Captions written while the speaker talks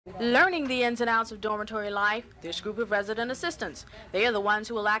Learning the ins and outs of dormitory life, this group of resident assistants. They are the ones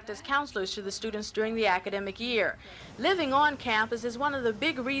who will act as counselors to the students during the academic year. Living on campus is one of the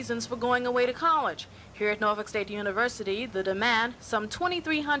big reasons for going away to college. Here at Norfolk State University, the demand, some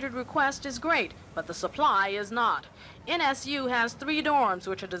 2,300 requests, is great, but the supply is not. NSU has 3 dorms,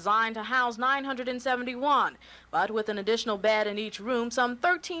 which are designed to house 971, but with an additional bed in each room, some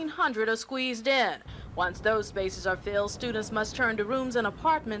 1,300 are squeezed in. Once those spaces are filled, students must turn to rooms and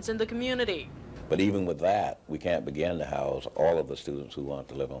apartments in the community. But even with that, we can't begin to house all of the students who want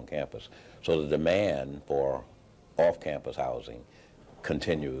to live on campus. So the demand for off-campus housing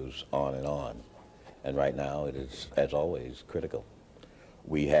continues on and on. And right now it is, as always, critical.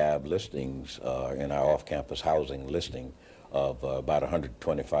 We have listings in our off-campus housing listing of about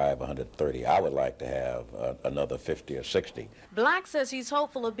 125, 130. I would like to have another 50 or 60. Black says he's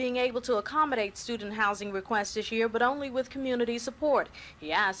hopeful of being able to accommodate student housing requests this year, but only with community support.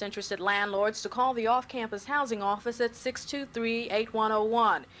 He asked interested landlords to call the off-campus housing office at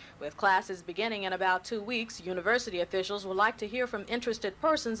 623-8101. With classes beginning in about 2 weeks, university officials would like to hear from interested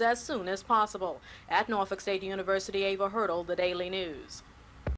persons as soon as possible. At Norfolk State University, Ava Hurdle, The Daily News.